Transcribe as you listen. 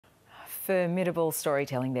Formidable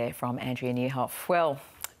storytelling there from Andrea Nierhoff. Well,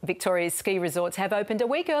 Victoria's ski resorts have opened a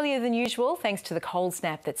week earlier than usual thanks to the cold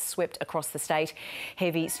snap that's swept across the state.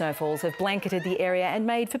 Heavy snowfalls have blanketed the area and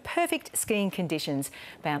made for perfect skiing conditions.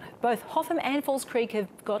 Both Hotham and Falls Creek have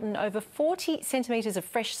gotten over 40 centimetres of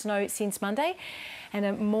fresh snow since Monday,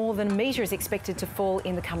 and more than a metre is expected to fall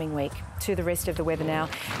in the coming week. To the rest of the weather now,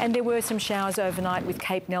 and there were some showers overnight, with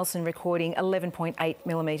Cape Nelson recording 11.8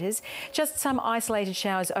 millimetres. Just some isolated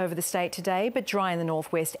showers over the state today, but dry in the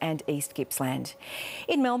northwest and East Gippsland.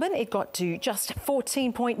 In Melbourne, it got to just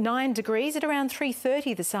 14.9 degrees at around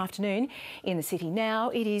 3:30 this afternoon. In the city now,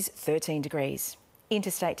 it is 13 degrees.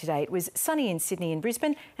 Interstate today, it was sunny in Sydney and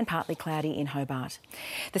Brisbane and partly cloudy in Hobart.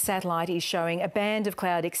 The satellite is showing a band of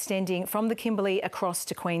cloud extending from the Kimberley across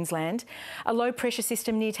to Queensland. A low pressure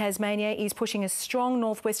system near Tasmania is pushing a strong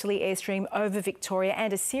northwesterly airstream over Victoria,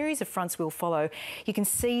 and a series of fronts will follow. You can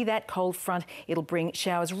see that cold front. It'll bring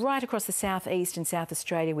showers right across the southeast and South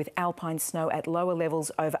Australia, with alpine snow at lower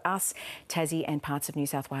levels over us, Tassie and parts of New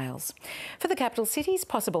South Wales. For the capital cities,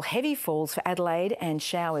 possible heavy falls for Adelaide and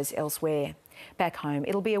showers elsewhere. Back home,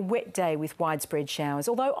 it'll be a wet day with widespread showers,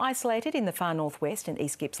 although isolated in the far northwest and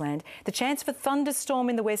East Gippsland. The chance for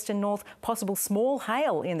thunderstorm in the west and north, possible small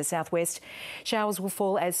hail in the southwest. Showers will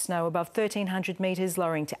fall as snow above 1,300 metres,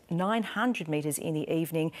 lowering to 900 metres in the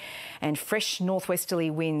evening, and fresh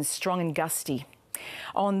northwesterly winds, strong and gusty.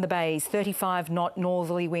 On the bays, 35-knot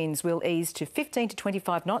northerly winds will ease to 15 to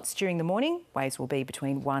 25 knots during the morning. Waves will be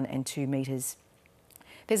between 1 and 2 metres.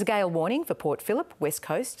 There's a gale warning for Port Phillip, West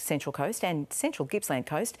Coast, Central Coast and Central Gippsland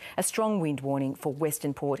Coast. A strong wind warning for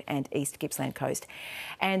Western Port and East Gippsland Coast.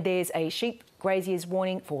 And there's a sheep graziers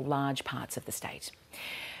warning for large parts of the state.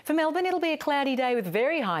 For Melbourne, it'll be a cloudy day with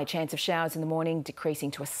very high chance of showers in the morning, decreasing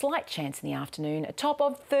to a slight chance in the afternoon. A top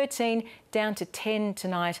of 13, down to 10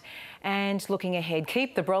 tonight. And looking ahead,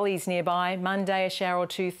 keep the brollies nearby. Monday, a shower or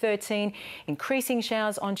two, 13. Increasing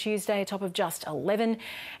showers on Tuesday, a top of just 11.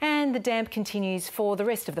 And the damp continues for the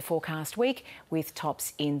rest of the forecast week, with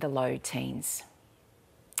tops in the low teens.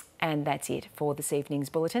 And that's it for this evening's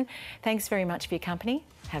bulletin. Thanks very much for your company.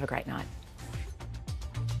 Have a great night.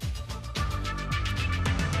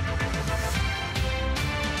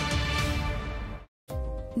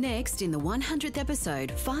 Next, in the 100th episode,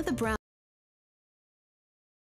 Father Brown